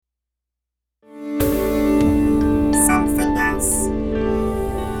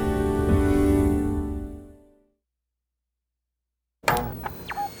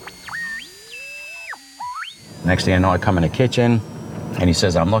Next thing I know, I come in the kitchen, and he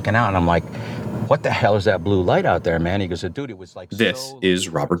says, I'm looking out, and I'm like, what the hell is that blue light out there, man? He goes, dude, it was like This is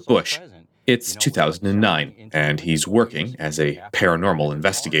Robert Bush. It's 2009, and he's working as a paranormal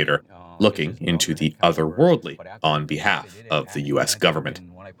investigator, looking into the otherworldly on behalf of the U.S. government.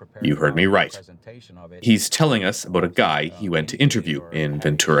 You heard me right. He's telling us about a guy he went to interview in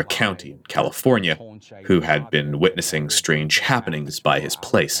Ventura County, California, who had been witnessing strange happenings by his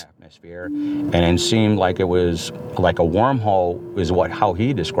place. And it seemed like it was like a wormhole, is how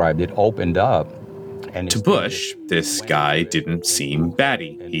he described it, opened up. And to Bush, this guy didn't seem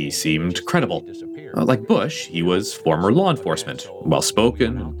batty. He seemed credible. Like Bush, he was former law enforcement,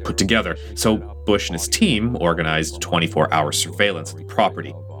 well-spoken and put together. So Bush and his team organized 24-hour surveillance of the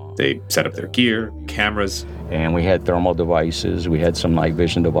property. They set up their gear, cameras. And we had thermal devices. We had some night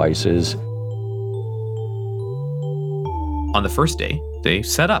vision devices. On the first day, they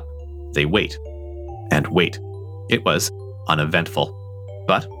set up. They wait. And wait. It was uneventful.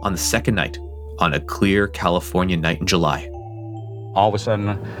 But on the second night, on a clear California night in July, all of a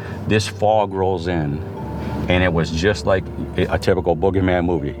sudden, this fog rolls in, and it was just like a typical boogeyman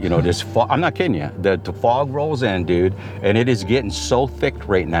movie. You know, this I'm not kidding you. The fog rolls in, dude, and it is getting so thick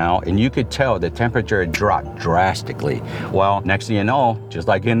right now, and you could tell the temperature had dropped drastically. Well, next thing you know, just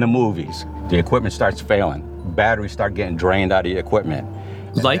like in the movies, the equipment starts failing. Batteries start getting drained out of the equipment.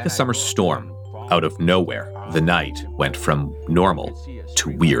 Like a summer storm, out of nowhere, the night went from normal to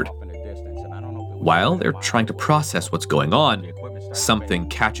weird. While they're trying to process what's going on, something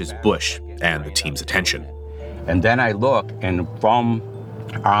catches Bush and the team's attention. And then I look, and from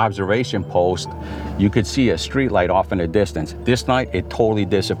our observation post, you could see a street light off in the distance. This night, it totally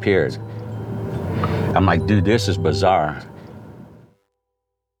disappears. I'm like, dude, this is bizarre.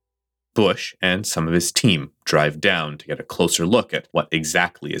 Bush and some of his team drive down to get a closer look at what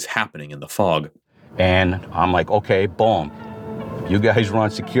exactly is happening in the fog. And I'm like, okay, boom. You guys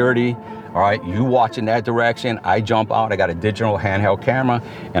run security. All right, you watch in that direction. I jump out. I got a digital handheld camera,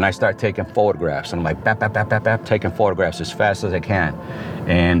 and I start taking photographs. And I'm like, bap, bap, bap, bap, bap, taking photographs as fast as I can.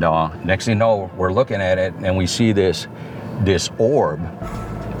 And next thing you know, we're looking at it, and we see this orb,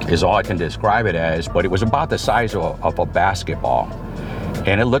 is all I can describe it as, but it was about the size of a basketball.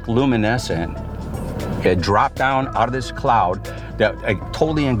 And it looked luminescent. It dropped down out of this cloud that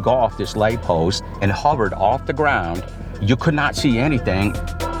totally engulfed this light post and hovered off the ground. You could not see anything.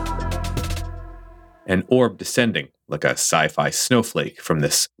 An orb descending like a sci-fi snowflake from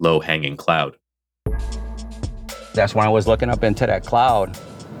this low-hanging cloud. That's when I was looking up into that cloud,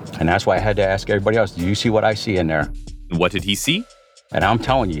 and that's why I had to ask everybody else, do you see what I see in there? What did he see? And I'm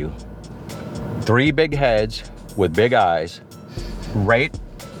telling you, 3 big heads with big eyes, right?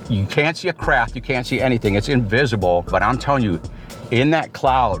 You can't see a craft, you can't see anything, it's invisible, but I'm telling you, in that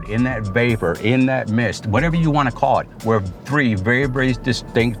cloud, in that vapor, in that mist, whatever you want to call it, were 3 very, very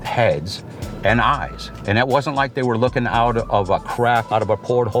distinct heads and eyes. And it wasn't like they were looking out of a craft, out of a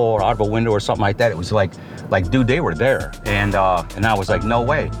porthole, or out of a window or something like that. It was like dude, they were there. And I was like, no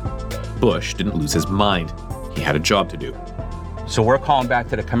way. Bush didn't lose his mind. He had a job to do. So we're calling back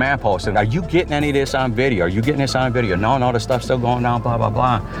to the command post, and are you getting any of this on video? Are you getting this on video? No, the stuff's still going down, blah, blah,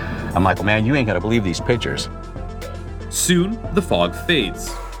 blah. I'm like, man, you ain't gonna believe these pictures. Soon, the fog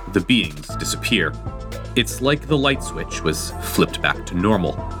fades. The beings disappear. It's like the light switch was flipped back to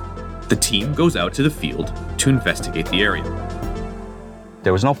normal. The team goes out to the field to investigate the area.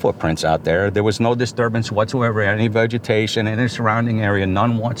 There was no footprints out there. There was no disturbance whatsoever, any vegetation in the surrounding area,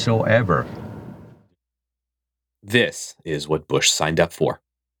 none whatsoever. This is what Bush signed up for.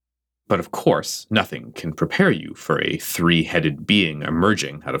 But of course, nothing can prepare you for a 3-headed being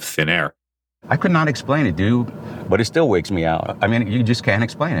emerging out of thin air. I could not explain it, dude, but it still wigs me out. I mean, you just can't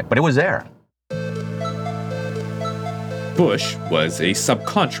explain it, but it was there. Bush was a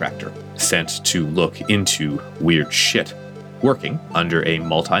subcontractor sent to look into weird shit, working under a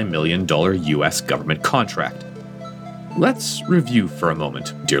multi-million-dollar U.S. government contract. Let's review for a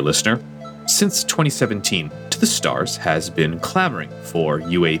moment, dear listener. Since 2017, To the Stars has been clamoring for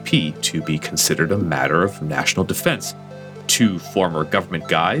UAP to be considered a matter of national defense. 2 former government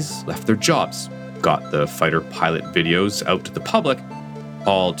guys left their jobs, got the fighter pilot videos out to the public,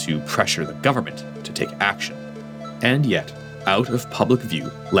 all to pressure the government to take action. And yet, out of public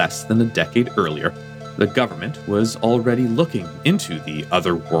view less than a decade earlier, the government was already looking into the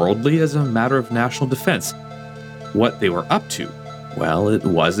otherworldly as a matter of national defense. What they were up to, well, it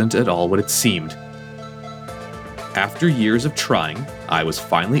wasn't at all what it seemed. After years of trying, I was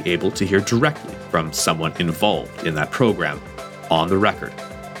finally able to hear directly from someone involved in that program, on the record.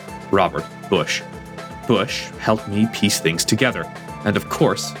 Robert Bush. Bush helped me piece things together, and of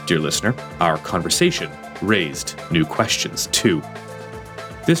course, dear listener, our conversation raised new questions too.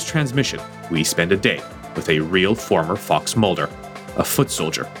 This transmission, we spend a day with a real former Fox Mulder, a foot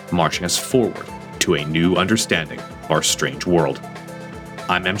soldier marching us forward to a new understanding of our strange world.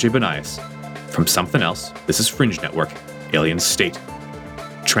 I'm MJ Banias. From Something Else, this is Fringe Network, Alien State.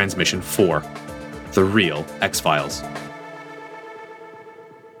 Transmission 4, The Real X-Files.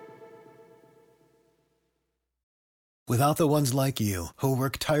 Without the ones like you, who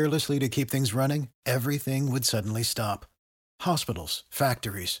work tirelessly to keep things running, everything would suddenly stop. Hospitals,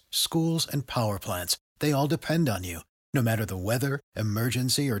 factories, schools, and power plants, they all depend on you. No matter the weather,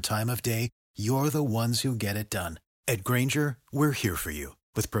 emergency, or time of day, you're the ones who get it done. At Grainger, we're here for you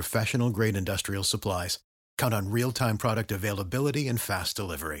with professional-grade industrial supplies. Count on real-time product availability and fast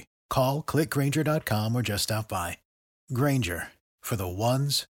delivery. Call, click Grainger.com, or just stop by. Grainger, for the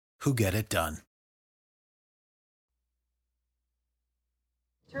ones who get it done.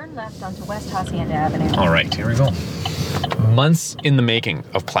 Turn left onto West Hacienda Avenue. All right, here we go. Months in the making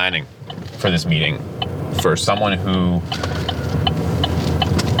of planning for this meeting for someone who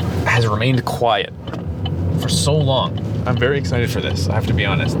has remained quiet for so long. I'm very excited for this, I have to be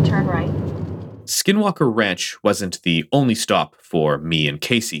honest. Turn right. Skinwalker Ranch wasn't the only stop for me and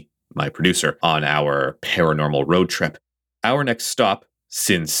Casey, my producer, on our paranormal road trip. Our next stop,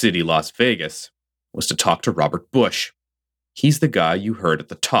 Sin City, Las Vegas, was to talk to Robert Bush. He's the guy you heard at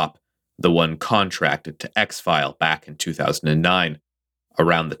the top, the one contracted to X-File back in 2009,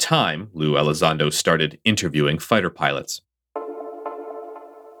 around the time Lou Elizondo started interviewing fighter pilots.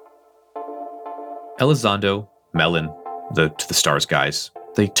 Elizondo, Mellon, the To the Stars guys,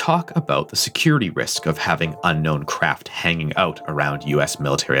 they talk about the security risk of having unknown craft hanging out around US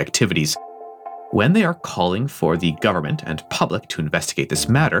military activities. When they are calling for the government and public to investigate this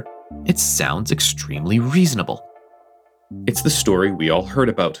matter, it sounds extremely reasonable. It's the story we all heard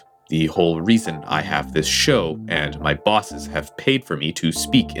about, the whole reason I have this show and my bosses have paid for me to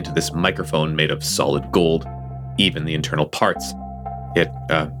speak into this microphone made of solid gold, even the internal parts. It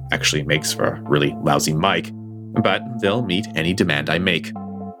actually makes for a really lousy mic, but they'll meet any demand I make.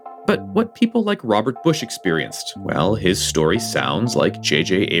 But what people like Robert Bush experienced, well, his story sounds like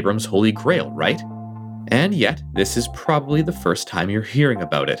J.J. Abrams' Holy Grail, right? And yet, this is probably the first time you're hearing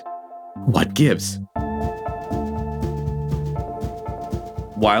about it. What gives?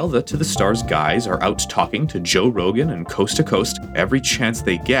 While the To the Stars guys are out talking to Joe Rogan and Coast to Coast every chance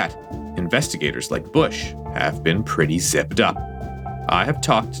they get, investigators like Bush have been pretty zipped up. I have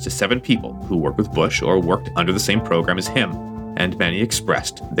talked to 7 people who work with Bush or worked under the same program as him, and many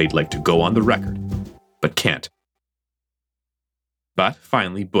expressed they'd like to go on the record, but can't. But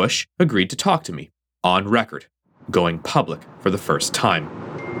finally, Bush agreed to talk to me, on record, going public for the first time.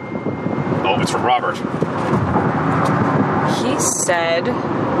 Oh, it's from Robert. He said,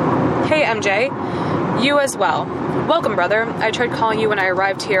 "Hey MJ, you as well. Welcome, brother. I tried calling you when I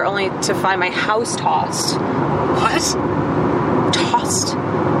arrived here only to find my house tossed." What? Tossed?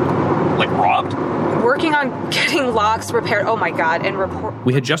 Like robbed? Working on getting locks repaired. Oh my god, and report.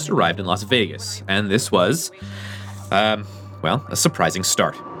 We had just arrived in Las Vegas, and this was, a surprising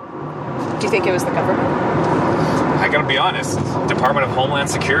start. Do you think it was the government? I gotta be honest, Department of Homeland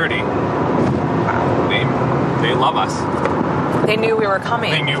Security. They love us. They knew we were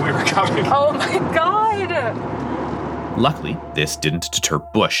coming. They knew we were coming. Oh my god! Luckily, this didn't deter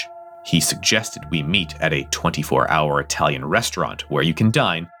Bush. He suggested we meet at a 24-hour Italian restaurant where you can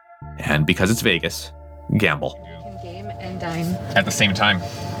dine, and because it's Vegas, gamble. Game and dine. At the same time.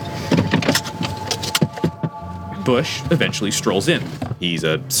 Bush eventually strolls in. He's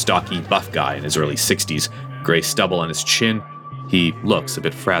a stocky, buff guy in his early 60s, gray stubble on his chin. He looks a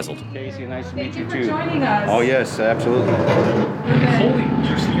bit frazzled. Casey, nice to meet Thank you you for too. joining us. Oh yes, absolutely.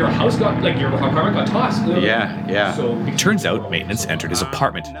 Holy, your house got, your apartment got tossed. Yeah. So, It turns out maintenance entered his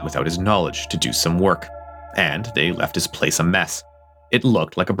apartment without his knowledge to do some work, and they left his place a mess. It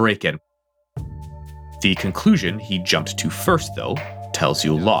looked like a break-in. The conclusion he jumped to first, though, tells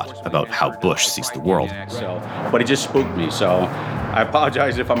you a lot about how Bush sees the world. But it just spooked me, so I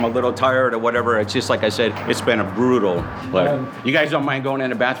apologize if I'm a little tired or whatever. It's just like I said, it's been a brutal. But you guys don't mind going in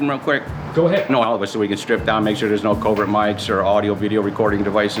the bathroom real quick? go ahead. No, all of us, so we can strip down, make sure there's no covert mics or audio, video recording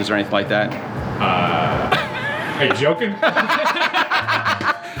devices or anything like that. Are you joking?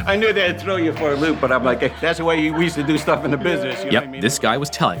 I knew they'd throw you for a loop, but I'm like, that's the way we used to do stuff in the business. You know what I mean? This guy was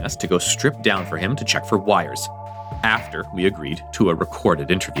telling us to go strip down for him to check for wires, after we agreed to a recorded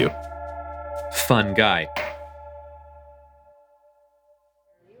interview. Fun guy.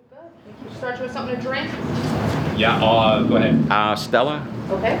 Start you with something to drink? Yeah, go ahead. Stella?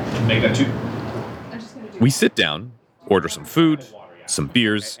 Okay. Make that 2. I'm just gonna do We sit down, order some food, some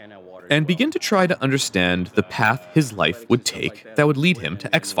beers, and begin to try to understand the path his life would take that would lead him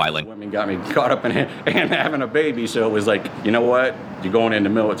to X-filing. Women got me caught up in and having a baby, so it was like, you know what? You're going in the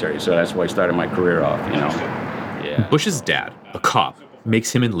military, so that's why I started my career off, you know. Yeah. Bush's dad, a cop,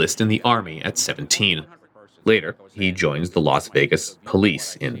 makes him enlist in the Army at 17. Later, he joins the Las Vegas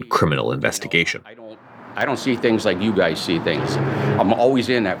police in criminal investigation. I don't see things like you guys see things. I'm always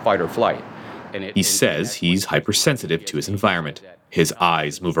in that fight or flight. He says he's hypersensitive to his environment. His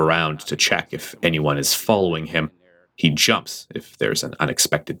eyes move around to check if anyone is following him. He jumps if there's an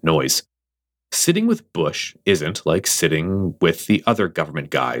unexpected noise. Sitting with Bush isn't like sitting with the other government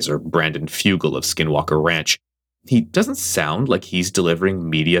guys or Brandon Fugel of Skinwalker Ranch. He doesn't sound like he's delivering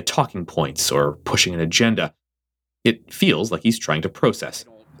media talking points or pushing an agenda. It feels like he's trying to process,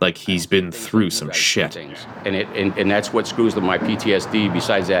 like he's been through some shit. And that's what screws with my PTSD,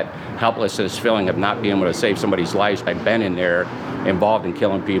 besides that helplessness feeling of not being able to save somebody's life. I've been in there, involved in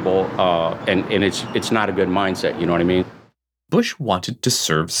killing people, and it's not a good mindset, you know what I mean? Bush wanted to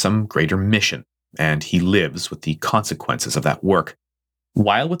serve some greater mission, and he lives with the consequences of that work.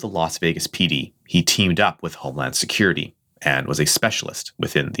 While with the Las Vegas PD, he teamed up with Homeland Security and was a specialist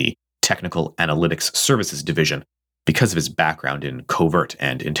within the Technical Analytics Services Division because of his background in covert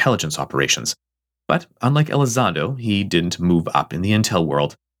and intelligence operations. But unlike Elizondo, he didn't move up in the intel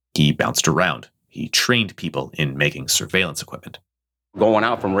world. He bounced around. He trained people in making surveillance equipment. Going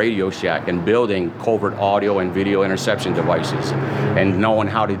out from Radio Shack and building covert audio and video interception devices and knowing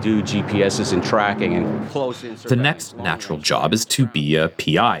how to do GPSs and tracking and close-in. The next natural job is to be a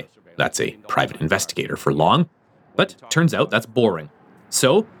PI. That's a private investigator for long. But turns out that's boring.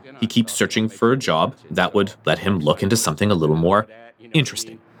 So he keeps searching for a job that would let him look into something a little more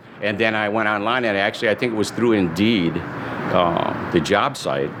interesting. And then I went online, and actually I think it was through Indeed, the job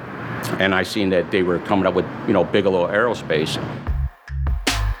site, and I seen that they were coming up with, Bigelow Aerospace.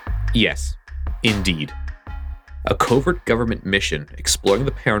 Yes, indeed. A covert government mission exploring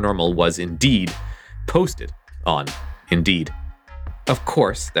the paranormal was indeed posted on Indeed. Of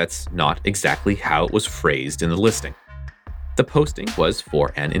course, that's not exactly how it was phrased in the listing. The posting was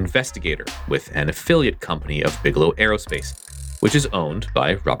for an investigator with an affiliate company of Bigelow Aerospace, which is owned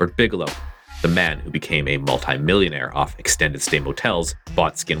by Robert Bigelow, the man who became a multi-millionaire off extended stay motels,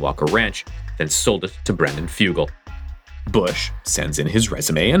 bought Skinwalker Ranch, then sold it to Brandon Fugel. Bush sends in his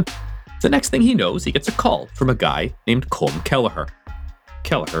resume, and the next thing he knows, he gets a call from a guy named Colm Kelleher.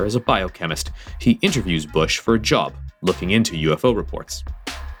 Kelleher is a biochemist. He interviews Bush for a job looking into UFO reports.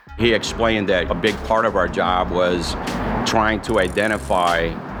 He explained that a big part of our job was trying to identify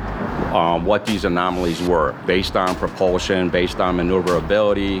what these anomalies were, based on propulsion, based on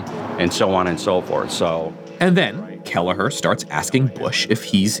maneuverability, and so on and so forth. And then Kelleher starts asking Bush if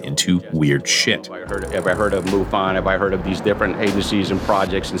he's into weird shit. Have I heard of MUFON? Have I heard of these different agencies and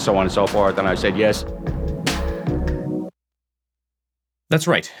projects and so on and so forth? And I said yes. That's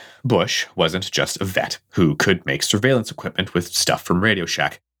right. Bush wasn't just a vet who could make surveillance equipment with stuff from Radio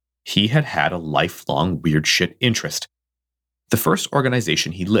Shack. He had a lifelong weird shit interest. The first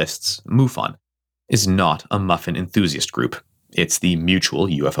organization he lists, MUFON, is not a muffin enthusiast group. It's the Mutual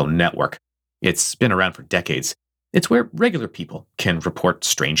UFO Network. It's been around for decades. It's where regular people can report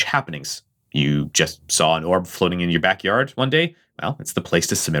strange happenings. You just saw an orb floating in your backyard one day? Well, it's the place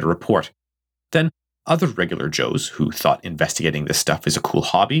to submit a report. Then other regular Joes who thought investigating this stuff is a cool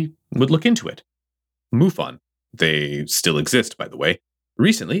hobby would look into it. MUFON, they still exist, by the way.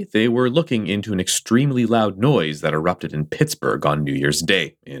 Recently, they were looking into an extremely loud noise that erupted in Pittsburgh on New Year's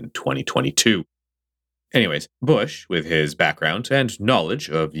Day in 2022. Anyways, Bush, with his background and knowledge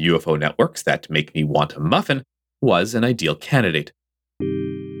of UFO networks that make me want a muffin, was an ideal candidate.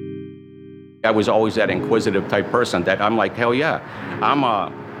 I was always that inquisitive type person that I'm like, hell yeah.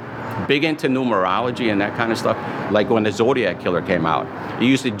 I'm big into numerology and that kind of stuff. Like when the Zodiac Killer came out, it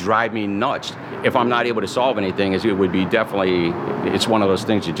used to drive me nuts. If I'm not able to solve anything, it would be definitely, it's one of those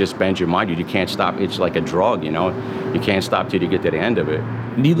things that just bends your mind. You can't stop. It's like a drug, You can't stop till you get to the end of it.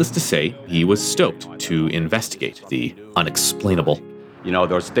 Needless to say, he was stoked to investigate the unexplainable.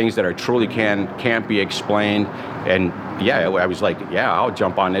 Those things that are truly can't be explained. And yeah, I was like, yeah, I'll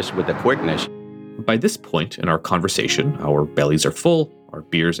jump on this with the quickness. By this point in our conversation, our bellies are full, our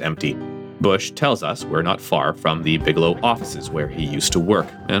beers empty. Bush tells us we're not far from the Bigelow offices where he used to work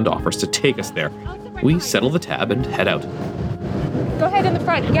and offers to take us there. We settle the tab and head out. Go ahead in the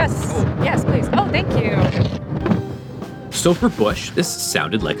front. Yes. Yes, please. Oh, thank you. So for Bush, this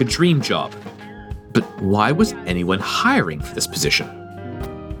sounded like a dream job. But why was anyone hiring for this position?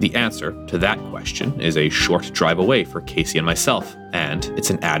 The answer to that question is a short drive away for Casey and myself, and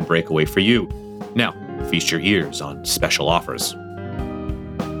it's an ad break away for you. Now, feast your ears on special offers.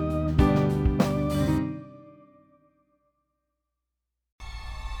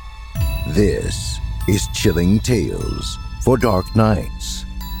 This is Chilling Tales for Dark Nights.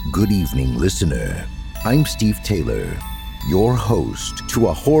 Good evening, listener. I'm Steve Taylor, your host to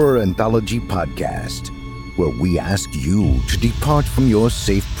a horror anthology podcast where we ask you to depart from your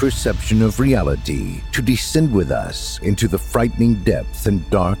safe perception of reality to descend with us into the frightening depths and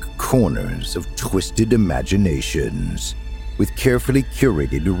dark corners of twisted imaginations. With carefully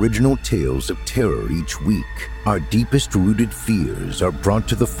curated original tales of terror each week, our deepest rooted fears are brought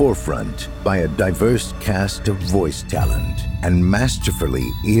to the forefront by a diverse cast of voice talent and masterfully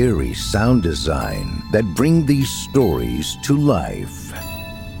eerie sound design that bring these stories to life.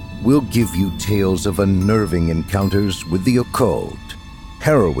 We'll give you tales of unnerving encounters with the occult,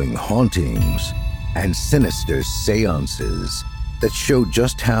 harrowing hauntings, and sinister seances that show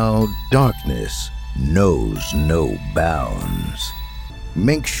just how darkness knows no bounds.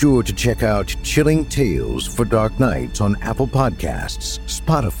 Make sure to check out Chilling Tales for Dark Nights on Apple Podcasts,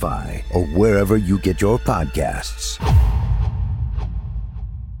 Spotify, or wherever you get your podcasts.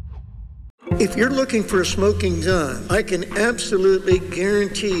 If you're looking for a smoking gun, I can absolutely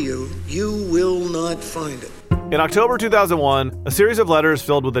guarantee you will not find it. In October 2001, a series of letters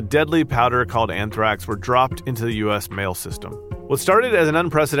filled with a deadly powder called anthrax were dropped into the U.S. mail system. What started as an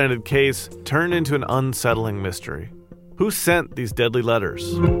unprecedented case turned into an unsettling mystery. Who sent these deadly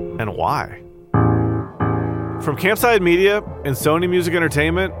letters, and why? From Campside Media and Sony Music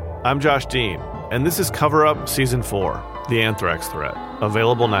Entertainment, I'm Josh Dean, and this is Cover Up Season 4, The Anthrax Threat,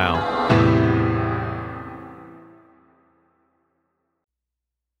 available now.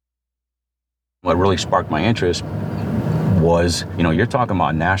 What really sparked my interest was, you're talking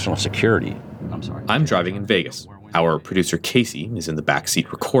about national security. I'm driving in Vegas. Our producer Casey is in the back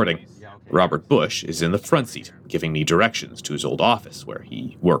seat recording. Robert Bush is in the front seat, giving me directions to his old office where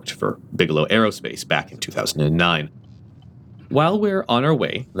he worked for Bigelow Aerospace back in 2009. While we're on our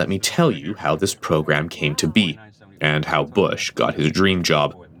way, let me tell you how this program came to be and how Bush got his dream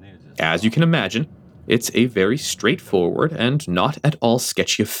job. As you can imagine, it's a very straightforward and not at all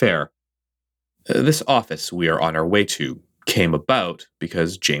sketchy affair. This office we are on our way to came about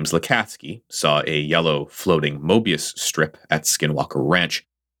because James Lakatsky saw a yellow floating Mobius strip at Skinwalker Ranch.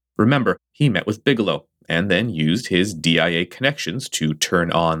 Remember, he met with Bigelow and then used his DIA connections to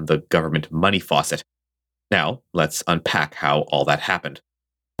turn on the government money faucet. Now, let's unpack how all that happened.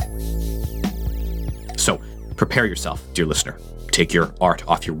 So, prepare yourself, dear listener. Take your art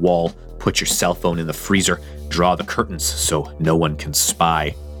off your wall, put your cell phone in the freezer, draw the curtains so no one can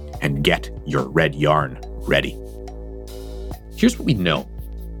spy, and get your red yarn ready. Here's what we know.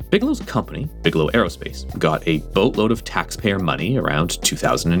 Bigelow's company, Bigelow Aerospace, got a boatload of taxpayer money around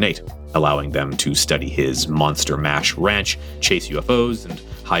 2008, allowing them to study his Monster Mash ranch, chase UFOs, and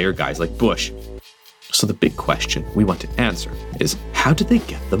hire guys like Bush. So the big question we want to answer is, how did they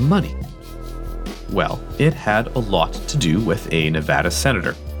get the money? Well, it had a lot to do with a Nevada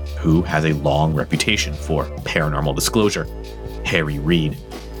senator who has a long reputation for paranormal disclosure, Harry Reid.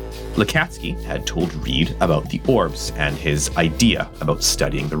 Lakatsky had told Reid about the orbs and his idea about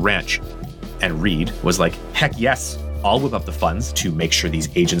studying the ranch. And Reid was like, heck yes, I'll whip up the funds to make sure these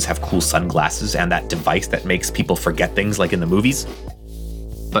agents have cool sunglasses and that device that makes people forget things like in the movies.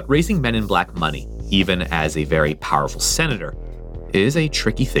 But raising Men in Black money, even as a very powerful senator, is a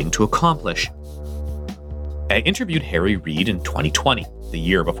tricky thing to accomplish. I interviewed Harry Reid in 2020, the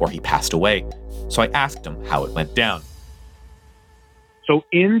year before he passed away, so I asked him how it went down. So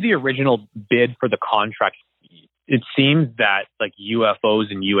in the original bid for the contract, it seems that like UFOs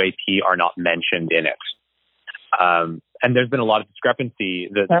and UAP are not mentioned in it. And there's been a lot of discrepancy.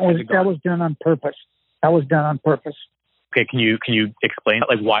 That was done on purpose. Okay, can you explain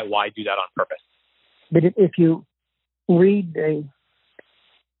like why do that on purpose? But if you read a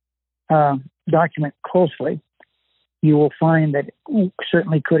document closely, you will find that it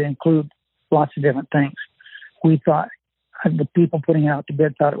certainly could include lots of different things. We thought, the people putting out the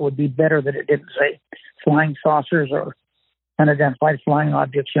bid thought it would be better that it didn't say flying saucers or unidentified flying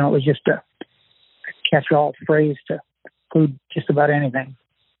objects. It was just a catch-all phrase to include just about anything.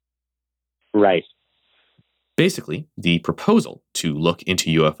 Right. Basically, the proposal to look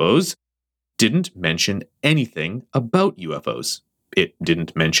into UFOs didn't mention anything about UFOs. It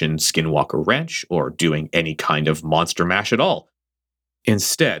didn't mention Skinwalker Ranch or doing any kind of Monster Mash at all.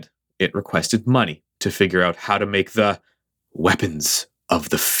 Instead, it requested money to figure out how to make the weapons of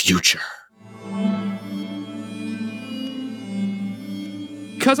the future.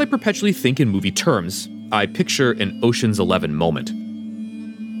 Because I perpetually think in movie terms, I picture an Ocean's 11 moment.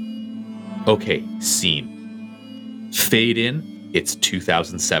 Okay, scene. Fade in, it's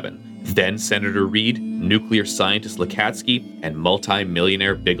 2007. Then Senator Reid, nuclear scientist Lakatsky, and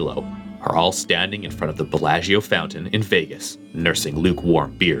multi-millionaire Bigelow. are all standing in front of the Bellagio fountain in Vegas, nursing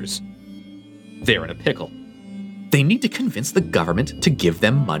lukewarm beers. They're in a pickle. They need to convince the government to give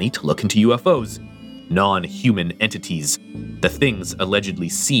them money to look into UFOs, non-human entities, the things allegedly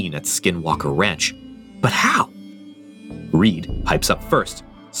seen at Skinwalker Ranch. But how? Reed pipes up first,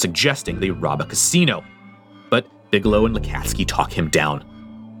 suggesting they rob a casino. But Bigelow and Lakatsky talk him down.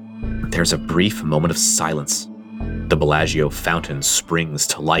 There's a brief moment of silence. The Bellagio fountain springs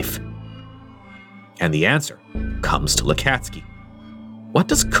to life. And the answer comes to Lakatsky. What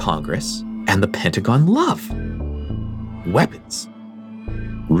does Congress and the Pentagon love? Weapons.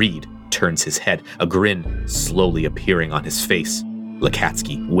 Reed turns his head, a grin slowly appearing on his face.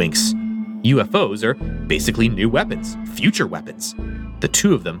 Lakatsky winks. UFOs are basically new weapons, future weapons. The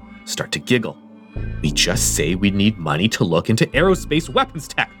two of them start to giggle. We just say we need money to look into aerospace weapons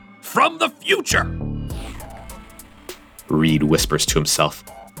tech from the future. Reed whispers to himself,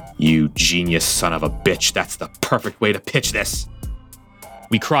 "You genius son of a bitch, that's the perfect way to pitch this."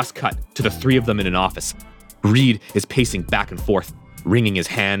 We cross-cut to the three of them in an office. Reed is pacing back and forth, wringing his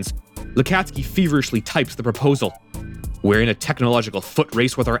hands. Lakatsky feverishly types the proposal. We're in a technological foot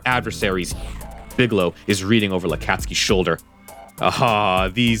race with our adversaries. Bigelow is reading over Lakatsky's shoulder. Aha,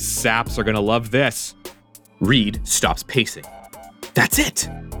 these saps are gonna love this. Reed stops pacing. That's it.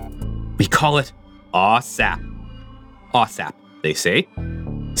 We call it AWSAP. AWSAP, they say,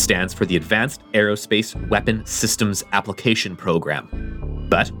 stands for the Advanced Aerospace Weapon Systems Application Program.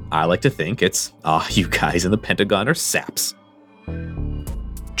 But I like to think it's, you guys in the Pentagon are saps.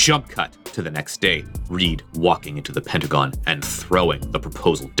 Jump cut to the next day, Reed walking into the Pentagon and throwing the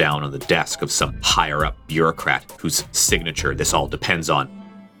proposal down on the desk of some higher-up bureaucrat whose signature this all depends on.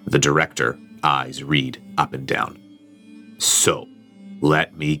 The director eyes Reed up and down. So,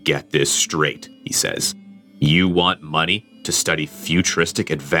 let me get this straight, he says. You want money to study futuristic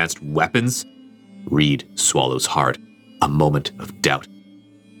advanced weapons? Reed swallows hard, a moment of doubt.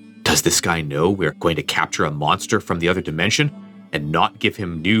 Does this guy know we're going to capture a monster from the other dimension and not give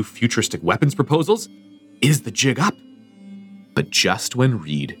him new futuristic weapons proposals? Is the jig up? But just when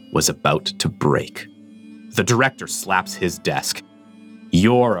Reed was about to break, the director slaps his desk.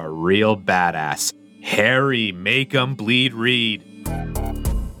 You're a real badass. Harry, make 'em bleed Reed.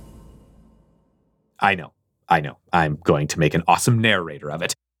 I know. I'm going to make an awesome narrator of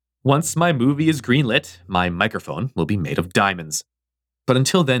it. Once my movie is greenlit, my microphone will be made of diamonds. But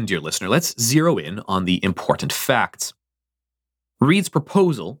until then, dear listener, let's zero in on the important facts. Reed's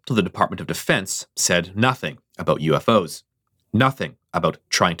proposal to the Department of Defense said nothing about UFOs, nothing about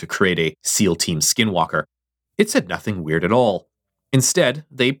trying to create a SEAL Team Skinwalker. It said nothing weird at all. Instead,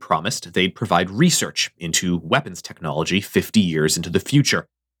 they promised they'd provide research into weapons technology 50 years into the future.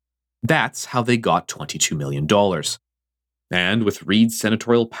 That's how they got $22 million. And with Reed's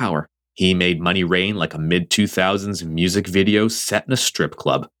senatorial power, he made money rain like a mid-2000s music video set in a strip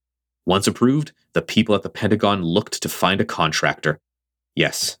club. Once approved, the people at the Pentagon looked to find a contractor.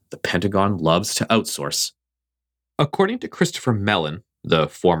 Yes, the Pentagon loves to outsource. According to Christopher Mellon, the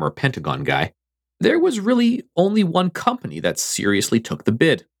former Pentagon guy, there was really only one company that seriously took the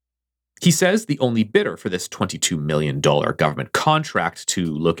bid. He says the only bidder for this $22 million government contract to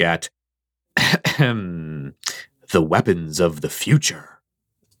look at the weapons of the future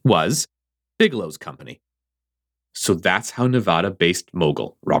was Bigelow's company. So that's how Nevada-based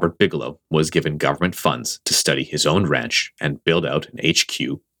mogul Robert Bigelow was given government funds to study his own ranch and build out an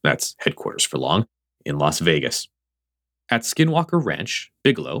HQ, that's headquarters for long, in Las Vegas. At Skinwalker Ranch,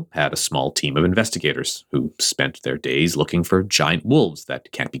 Bigelow had a small team of investigators who spent their days looking for giant wolves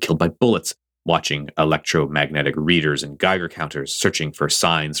that can't be killed by bullets, watching electromagnetic readers and Geiger counters searching for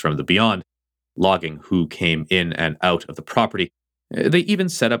signs from the beyond, logging who came in and out of the property. They even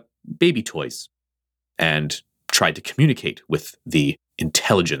set up baby toys and tried to communicate with the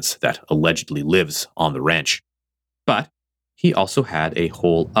intelligence that allegedly lives on the ranch. But he also had a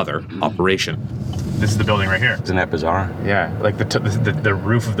whole other operation. This is the building right here. Isn't that bizarre? Yeah, like the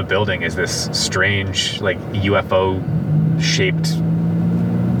roof of the building is this strange, like UFO-shaped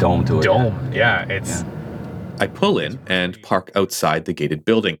dome to it. It's. I pull in and park outside the gated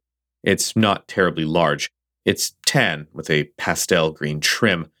building. It's not terribly large. It's tan with a pastel green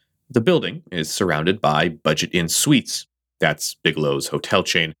trim. The building is surrounded by Budget Inn Suites. That's Bigelow's hotel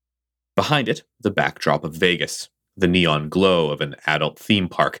chain. Behind it, the backdrop of Vegas, the neon glow of an adult theme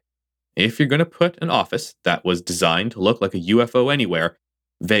park. If you're going to put an office that was designed to look like a UFO anywhere,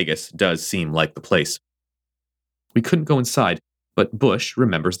 Vegas does seem like the place. We couldn't go inside, but Bush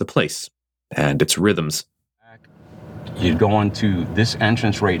remembers the place and its rhythms. You go into this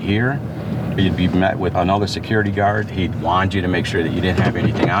entrance right here, You'd be met with another security guard. He'd wand you to make sure that you didn't have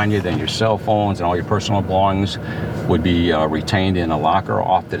anything on you. Then your cell phones and all your personal belongings would be retained in a locker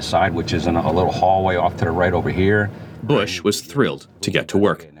off to the side, which is in a little hallway off to the right over here. Bush was thrilled to get to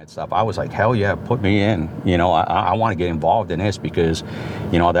work. Stuff. I was like, hell yeah, put me in. I want to get involved in this because,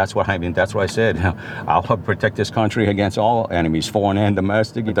 that's what I said. I'll protect this country against all enemies, foreign and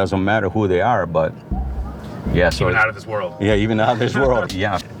domestic. It doesn't matter who they are, but yeah. So even out of this world. Yeah, even out of this world.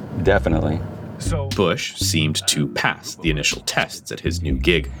 Yeah, definitely. So Bush seemed to pass the initial tests at his new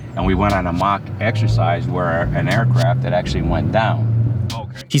gig. And we went on a mock exercise where an aircraft that actually went down.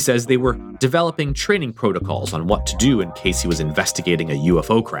 He says they were developing training protocols on what to do in case he was investigating a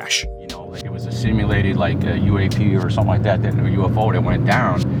UFO crash. Like it was a simulated like a UAP or something like that, a UFO that went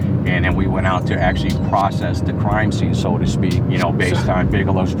down, and then we went out to actually process the crime scene, so to speak, based on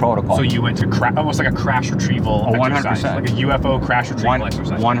Bigelow's protocol. So you went to almost like a crash retrieval exercise, 100%. like a UFO crash retrieval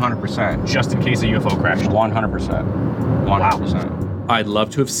exercise. 100%. Just in case a UFO crashed. 100%. 100%. I'd love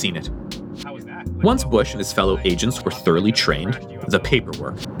to have seen it. Once Bush and his fellow agents were thoroughly trained, the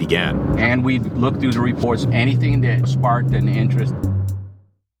paperwork began. And we looked through the reports, anything that sparked an interest.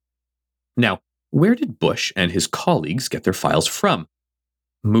 Now, where did Bush and his colleagues get their files from?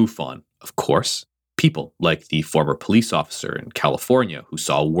 MUFON, of course. People like the former police officer in California who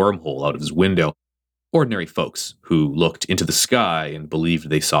saw a wormhole out of his window. Ordinary folks who looked into the sky and believed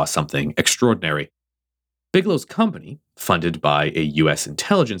they saw something extraordinary. Bigelow's company, funded by a U.S.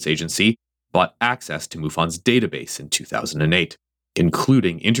 intelligence agency, bought access to MUFON's database in 2008,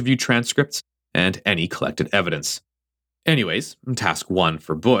 including interview transcripts and any collected evidence. Anyways, task one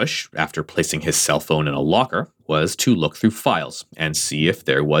for Bush, after placing his cell phone in a locker, was to look through files and see if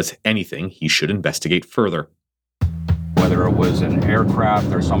there was anything he should investigate further. Whether it was an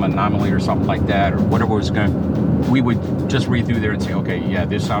aircraft or some anomaly or something like that, or whatever was we would just read through there and say, okay, yeah,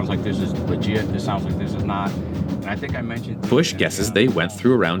 this sounds like this is legit, this sounds like this is not. And I think I mentioned... Bush guesses they went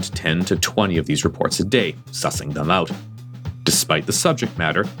through around 10 to 20 of these reports a day, sussing them out. Despite the subject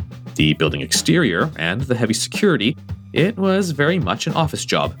matter, the building exterior, and the heavy security, it was very much an office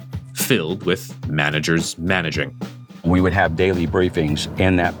job, filled with managers managing. We would have daily briefings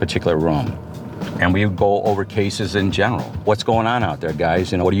in that particular room. And we would go over cases in general. What's going on out there,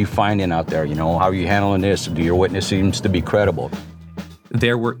 guys? What are you finding out there? How are you handling this? Do your witness seems to be credible?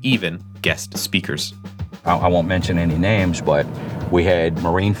 There were even guest speakers. I won't mention any names, but we had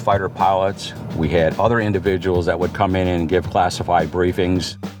Marine fighter pilots. We had other individuals that would come in and give classified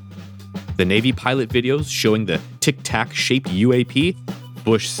briefings. The Navy pilot videos showing the tic-tac shaped UAP,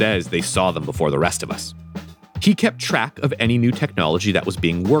 Bush says they saw them before the rest of us. He kept track of any new technology that was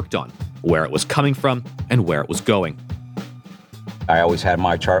being worked on, where it was coming from, and where it was going. I always had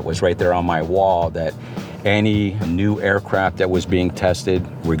my chart was right there on my wall that any new aircraft that was being tested,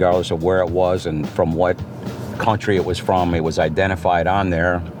 regardless of where it was and from what country it was from, it was identified on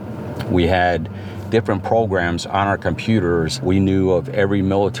there. We had different programs on our computers. We knew of every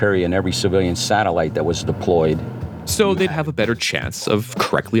military and every civilian satellite that was deployed. So they'd have a better chance of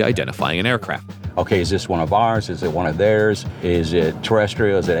correctly identifying an aircraft. Okay, is this one of ours? Is it one of theirs? Is it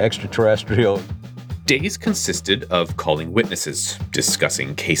terrestrial? Is it extraterrestrial? Days consisted of calling witnesses,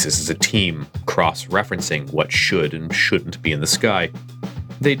 discussing cases as a team, cross-referencing what should and shouldn't be in the sky.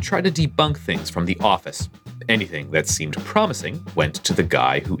 They'd try to debunk things from the office. Anything that seemed promising went to the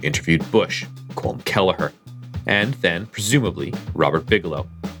guy who interviewed Bush, Colm Kelleher, and then, presumably, Robert Bigelow.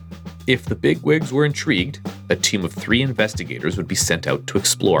 If the bigwigs were intrigued, a team of 3 investigators would be sent out to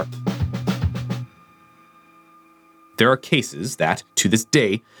explore. There are cases that, to this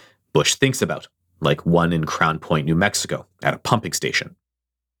day, Bush thinks about, like one in Crown Point, New Mexico, at a pumping station.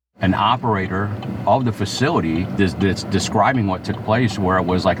 An operator of the facility that's describing what took place, where it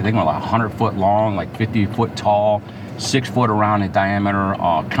was like, I think, like 100 foot long, like 50 foot tall, 6 foot around in diameter,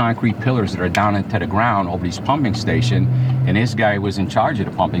 concrete pillars that are down into the ground over this pumping station. And this guy was in charge of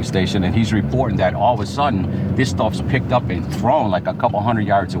the pumping station, and he's reporting that all of a sudden, this stuff's picked up and thrown like a couple hundred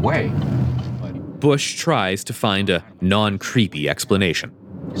yards away. Bush tries to find a non-creepy explanation.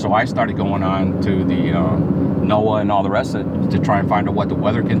 So I started going on to the NOAA and all the rest of it to try and find out what the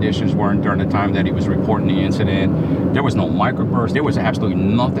weather conditions were during the time that he was reporting the incident. There was no microburst. There was absolutely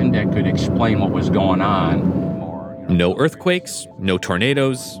nothing that could explain what was going on. No earthquakes, no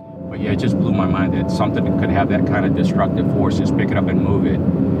tornadoes. But yeah, it just blew my mind that something could have that kind of destructive force, just pick it up and move it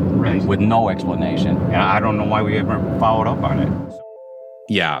with no explanation. And I don't know why we ever followed up on it.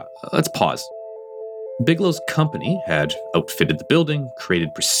 Yeah, let's pause. Bigelow's company had outfitted the building, created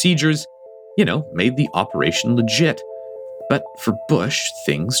procedures, made the operation legit. But for Bush,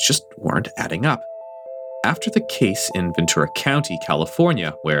 things just weren't adding up. After the case in Ventura County,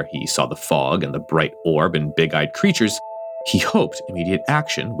 California, where he saw the fog and the bright orb and big-eyed creatures, he hoped immediate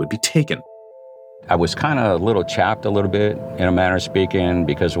action would be taken. I was kind of a little chapped a little bit, in a manner of speaking,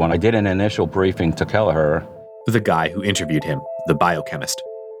 because when I did an initial briefing to Kelleher, the guy who interviewed him, the biochemist,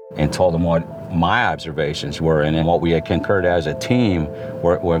 and told him what my observations were and what we had concurred as a team,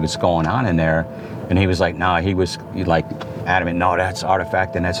 what was going on in there. And he was like, he was like adamant, no, that's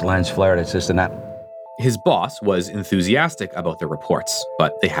artifact and that's lens flare, that's this and that. His boss was enthusiastic about the reports,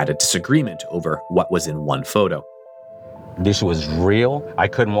 but they had a disagreement over what was in one photo. This was real. I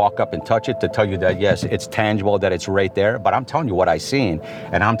couldn't walk up and touch it to tell you that, yes, it's tangible, that it's right there. But I'm telling you what I seen.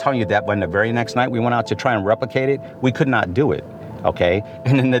 And I'm telling you that when the very next night we went out to try and replicate it, we could not do it, okay?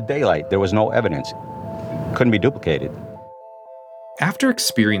 And in the daylight, there was no evidence. Couldn't be duplicated. After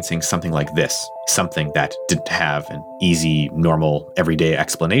experiencing something like this, something that didn't have an easy, normal, everyday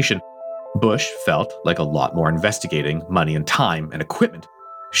explanation, Bush felt like a lot more investigating, money and time and equipment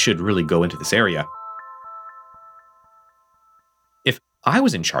should really go into this area. If I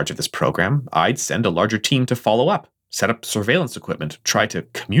was in charge of this program, I'd send a larger team to follow up, set up surveillance equipment, try to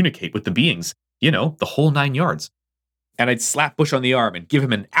communicate with the beings, the whole 9 yards. And I'd slap Bush on the arm and give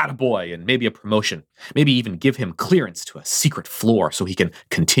him an attaboy and maybe a promotion, maybe even give him clearance to a secret floor so he can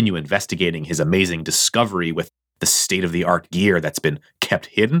continue investigating his amazing discovery with the state-of-the-art gear that's been kept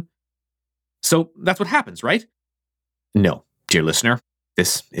hidden. So that's what happens, right? No, dear listener,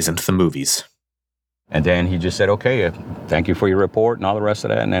 this isn't the movies. And then he just said, okay, thank you for your report and all the rest of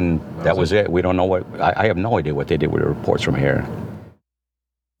that. And then that was it. We don't know I have no idea what they did with the reports from here.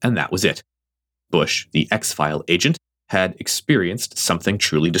 And that was it. Bush, the X-File agent, had experienced something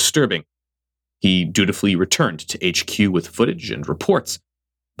truly disturbing. He dutifully returned to HQ with footage and reports,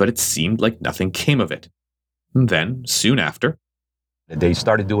 but it seemed like nothing came of it. And then, soon after, they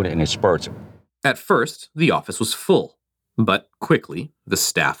started doing it in spurts. At first, the office was full. But quickly, the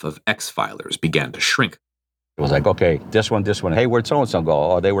staff of X-Filers began to shrink. It was like, okay, this one. Hey, where'd so-and-so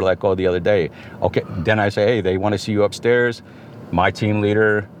go? Oh, they were like, the other day. Okay, then I say, hey, they want to see you upstairs. My team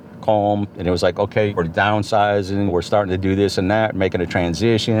leader, Colm, and it was like, okay, we're downsizing. We're starting to do this and that, making a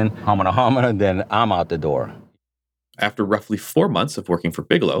transition, humana, then I'm out the door. After roughly 4 months of working for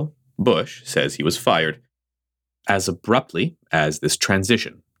Bigelow, Bush says he was fired. As abruptly as this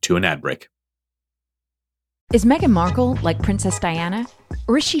transition to an ad break. Is Meghan Markle like Princess Diana,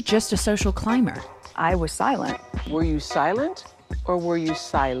 or is she just a social climber? I was silent. Were you silent, or were you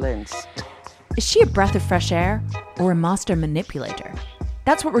silenced? Is she a breath of fresh air, or a master manipulator?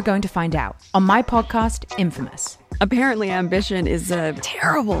 That's what we're going to find out on my podcast, Infamous. Apparently ambition is a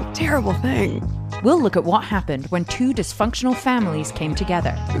terrible, terrible thing. We'll look at what happened when two dysfunctional families came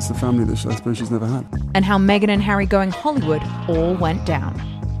together. It's the family that I suppose she's never had. And how Meghan and Harry going Hollywood all went down.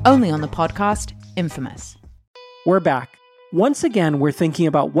 Only on the podcast, Infamous. We're back. Once again, we're thinking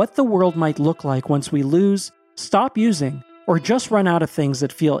about what the world might look like once we lose, stop using, or just run out of things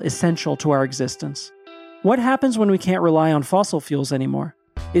that feel essential to our existence. What happens when we can't rely on fossil fuels anymore?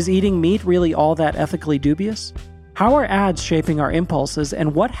 Is eating meat really all that ethically dubious? How are ads shaping our impulses,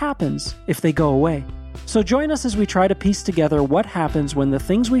 and what happens if they go away? So join us as we try to piece together what happens when the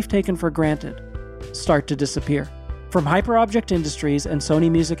things we've taken for granted start to disappear. From Hyperobject Industries and Sony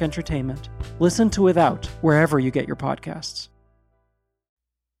Music Entertainment, listen to Without wherever you get your podcasts.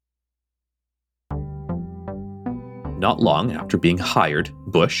 Not long after being hired,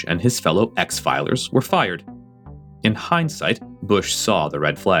 Bush and his fellow X-Filers were fired. In hindsight, Bush saw the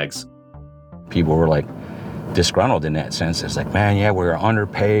red flags. People were like disgruntled in that sense. It's like, man, yeah, we were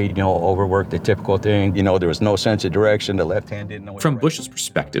underpaid, overworked, the typical thing. There was no sense of direction. The left hand didn't know. From Bush's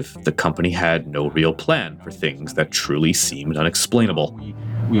perspective, the company had no real plan for things that truly seemed unexplainable.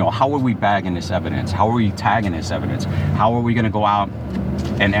 How are we bagging this evidence? How are we tagging this evidence? How are we going to go out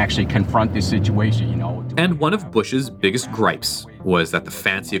and actually confront this situation, And one of Bush's biggest gripes was that the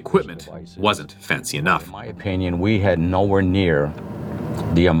fancy equipment wasn't fancy enough. In my opinion, we had nowhere near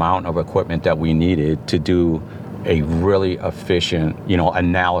the amount of equipment that we needed to do a really efficient,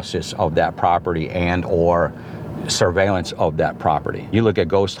 analysis of that property and or surveillance of that property. You look at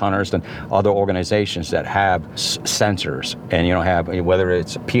Ghost Hunters and other organizations that have sensors and, have, whether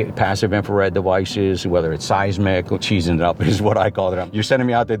it's passive infrared devices, whether it's seismic, cheesing it up is what I call it. You're sending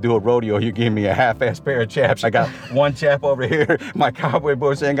me out to do a rodeo, you give me a half-ass pair of chaps. I got one chap over here, my cowboy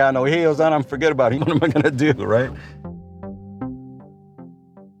boots ain't got no heels on them, forget about it. What am I gonna do, right?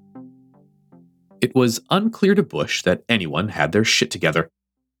 It was unclear to Bush that anyone had their shit together.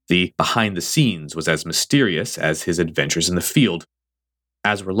 The behind the scenes was as mysterious as his adventures in the field.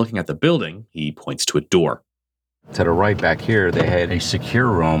 As we're looking at the building, he points to a door. To the right back here, they had a secure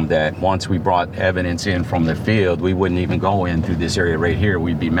room that once we brought evidence in from the field, we wouldn't even go in through this area right here.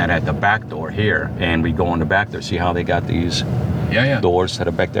 We'd be met at the back door here, and we'd go in the back door. See how they got these doors to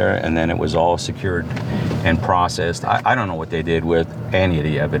the back there? And then it was all secured and processed. I don't know what they did with any of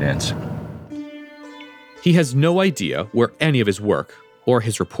the evidence. He has no idea where any of his work or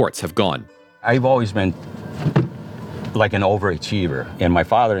his reports have gone. I've always been like an overachiever, and my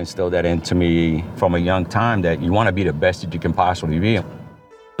father instilled that into me from a young time, that you want to be the best that you can possibly be.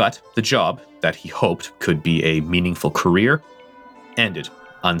 But the job that he hoped could be a meaningful career ended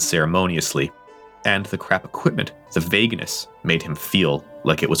unceremoniously, and the crap equipment, the vagueness, made him feel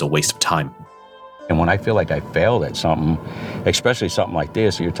like it was a waste of time. And when I feel like I failed at something, especially something like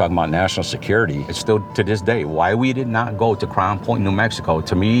this, you're talking about national security, it's still to this day why we did not go to Crown Point, New Mexico.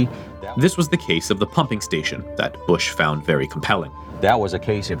 To me, this was the case of the pumping station that Bush found very compelling. That was a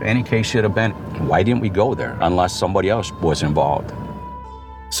case, if any case should have been, why didn't we go there unless somebody else was involved?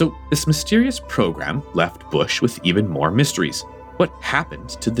 So this mysterious program left Bush with even more mysteries. What happened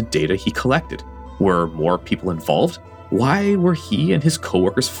to the data he collected? Were more people involved? Why were he and his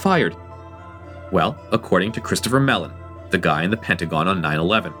coworkers fired? Well, according to Christopher Mellon, the guy in the Pentagon on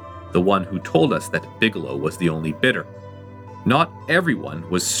 9/11, the one who told us that Bigelow was the only bidder, not everyone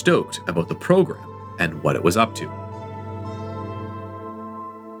was stoked about the program and what it was up to.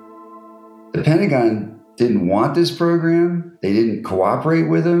 The Pentagon didn't want this program. They didn't cooperate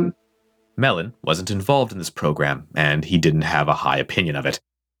with him. Mellon wasn't involved in this program, and he didn't have a high opinion of it.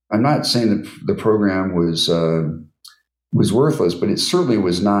 I'm not saying that the program was worthless, but it certainly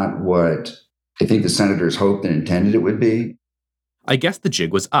was not what I think the senators hoped and intended it would be. I guess the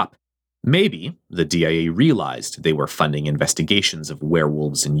jig was up. Maybe the DIA realized they were funding investigations of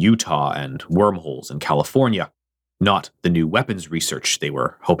werewolves in Utah and wormholes in California, not the new weapons research they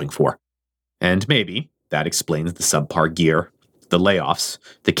were hoping for. And maybe that explains the subpar gear, the layoffs,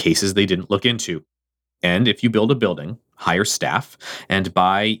 the cases they didn't look into. And if you build a building, hire staff, and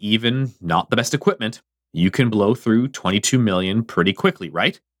buy even not the best equipment, you can blow through $22 million pretty quickly,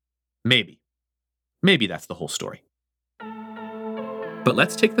 right? Maybe. Maybe that's the whole story. But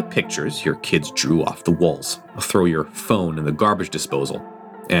let's take the pictures your kids drew off the walls, throw your phone in the garbage disposal,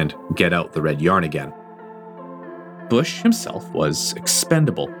 and get out the red yarn again. Bush himself was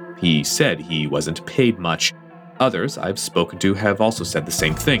expendable. He said he wasn't paid much. Others I've spoken to have also said the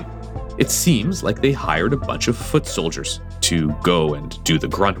same thing. It seems like they hired a bunch of foot soldiers to go and do the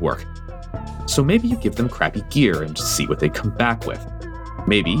grunt work. So maybe you give them crappy gear and see what they come back with.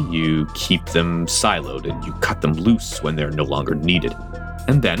 Maybe you keep them siloed and you cut them loose when they're no longer needed.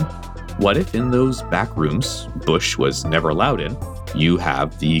 And then, what if in those back rooms Bush was never allowed in, you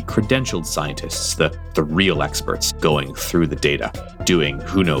have the credentialed scientists, the real experts going through the data, doing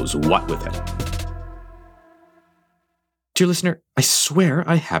who knows what with it? Dear listener, I swear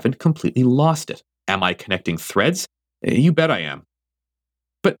I haven't completely lost it. Am I connecting threads? You bet I am.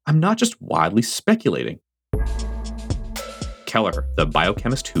 But I'm not just wildly speculating. Kelleher, the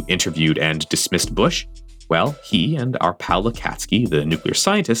biochemist who interviewed and dismissed Bush, well, he and our pal Lakatsky, the nuclear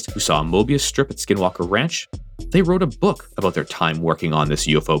scientist who saw a Mobius strip at Skinwalker Ranch, they wrote a book about their time working on this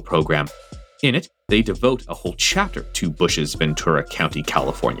UFO program. In it, they devote a whole chapter to Bush's Ventura County,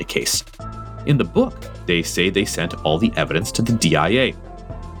 California case. In the book, they say they sent all the evidence to the DIA,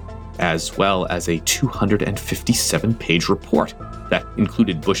 as well as a 257-page report that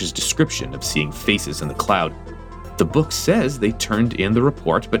included Bush's description of seeing faces in the cloud. The book says they turned in the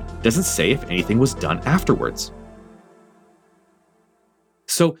report, but doesn't say if anything was done afterwards.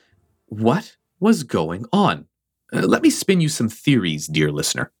 So, what was going on? Let me spin you some theories, dear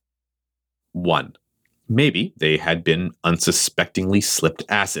listener. 1. Maybe they had been unsuspectingly slipped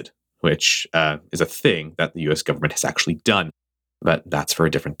acid, which is a thing that the US government has actually done, but that's for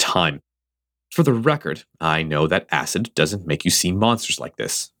a different time. For the record, I know that acid doesn't make you see monsters like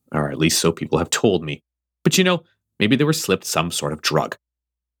this, or at least so people have told me. But you know, maybe they were slipped some sort of drug.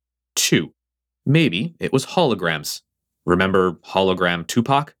 2. Maybe it was holograms. Remember hologram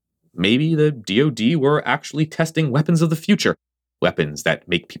Tupac? Maybe the DoD were actually testing weapons of the future, weapons that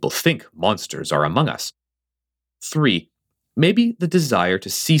make people think monsters are among us. 3. Maybe the desire to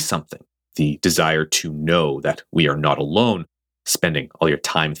see something, the desire to know that we are not alone, spending all your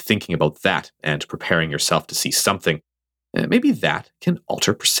time thinking about that and preparing yourself to see something. Maybe that can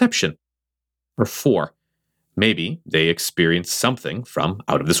alter perception. Or 4. Maybe they experienced something from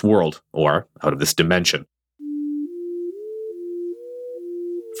out of this world or out of this dimension.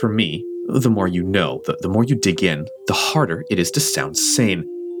 For me, the more you know, the more you dig in, the harder it is to sound sane.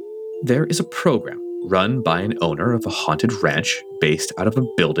 There is a program run by an owner of a haunted ranch based out of a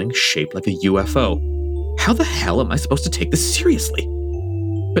building shaped like a UFO. How the hell am I supposed to take this seriously?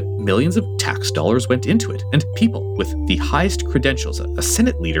 But millions of tax dollars went into it, and people with the highest credentials, a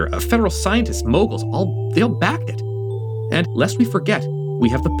Senate leader, a federal scientist, moguls, they all backed it. And lest we forget, we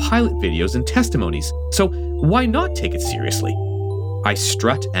have the pilot videos and testimonies, so why not take it seriously? I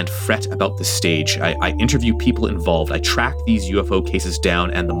strut and fret about the stage. I interview people involved. I track these UFO cases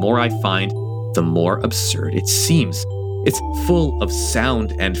down, and the more I find, the more absurd it seems. It's full of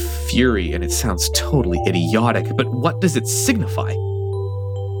sound and fury, and it sounds totally idiotic, but what does it signify?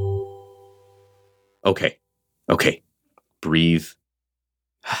 Okay. Breathe.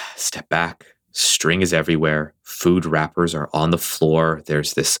 Step back. String is everywhere. Food wrappers are on the floor.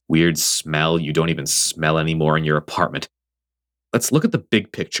 There's this weird smell you don't even smell anymore in your apartment. Let's look at the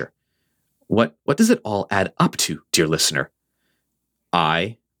big picture. What does it all add up to, dear listener?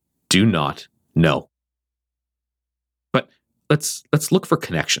 I do not know. But let's look for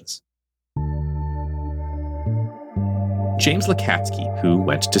connections. James Lakatsky, who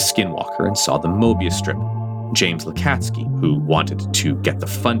went to Skinwalker and saw the Mobius strip. James Lakatsky, who wanted to get the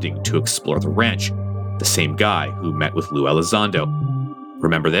funding to explore the ranch. The same guy who met with Lou Elizondo.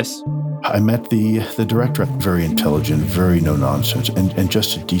 Remember this? I met the director, very intelligent, very no-nonsense, and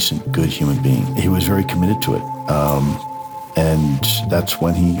just a decent, good human being. He was very committed to it. And that's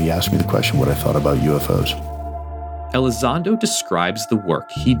when he asked me the question, what I thought about UFOs. Elizondo describes the work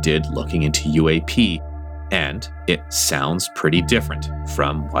he did looking into UAP, and it sounds pretty different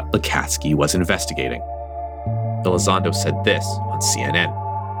from what Lakatsky was investigating. Elizondo said this on CNN.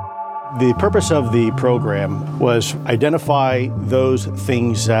 The purpose of the program was identify those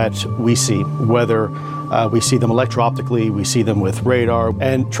things that we see, whether we see them electro-optically, we see them with radar,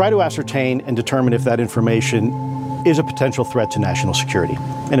 and try to ascertain and determine if that information is a potential threat to national security,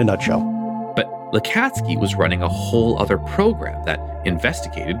 in a nutshell. But Lakatsky was running a whole other program that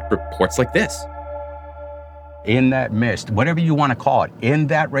investigated reports like this. In that mist, whatever you want to call it, in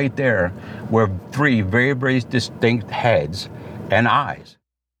that right there were three very, very distinct heads and eyes.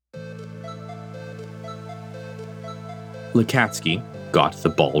 Lakatsky got the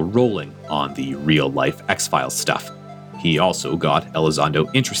ball rolling on the real-life X-Files stuff. He also got Elizondo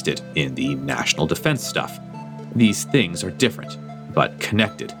interested in the national defense stuff. These things are different, but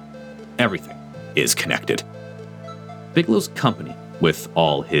connected. Everything is connected. Bigelow's company, with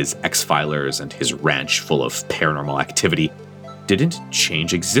all his X-Filers and his ranch full of paranormal activity, didn't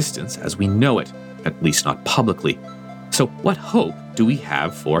change existence as we know it, at least not publicly. So what hope do we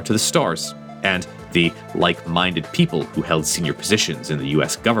have for To the Stars and the like-minded people who held senior positions in the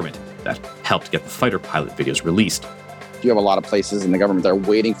US government that helped get the fighter pilot videos released? You have a lot of places in the government that are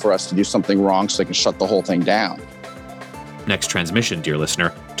waiting for us to do something wrong so they can shut the whole thing down. Next transmission, dear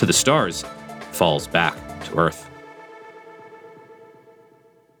listener, To the Stars falls back to Earth.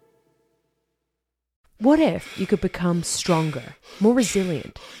 What if you could become stronger, more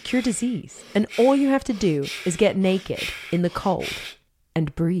resilient, cure disease, and all you have to do is get naked in the cold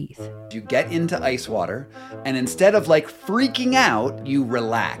and breathe? You get into ice water, and instead of freaking out, you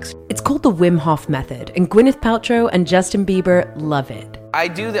relax. It's called the Wim Hof method, and Gwyneth Paltrow and Justin Bieber love it. I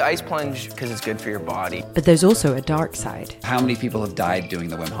do the ice plunge because it's good for your body. But there's also a dark side. How many people have died doing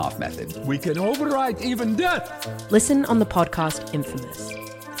the Wim Hof method? We can override even death. Listen on the podcast Infamous.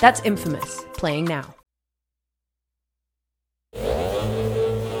 That's Infamous, playing now.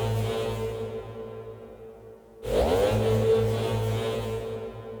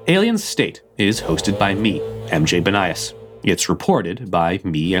 Alien State is hosted by me, MJ Banias. It's reported by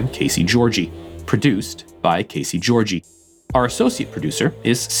me and Casey Georgie. Produced by Casey Georgie. Our associate producer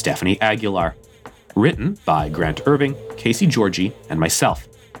is Stephanie Aguilar. Written by Grant Irving, Casey Georgie, and myself.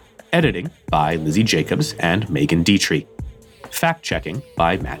 Editing by Lizzie Jacobs and Megan Dietrich. Fact-checking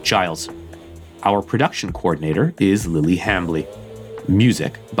by Matt Giles. Our production coordinator is Lily Hambley.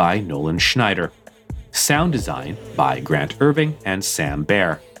 Music by Nolan Schneider. Sound design by Grant Irving and Sam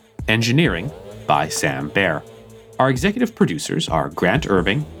Baer. Engineering by Sam Baer. Our executive producers are Grant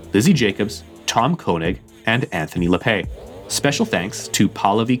Irving, Lizzie Jacobs, Tom Koenig, and Anthony LePay. Special thanks to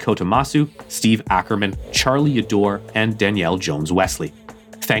Pallavi Kotamasu, Steve Ackerman, Charlie Yador, and Danielle Jones-Wesley.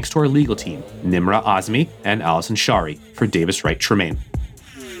 Thanks to our legal team, Nimra Azmi and Allison Shari for Davis Wright Tremaine.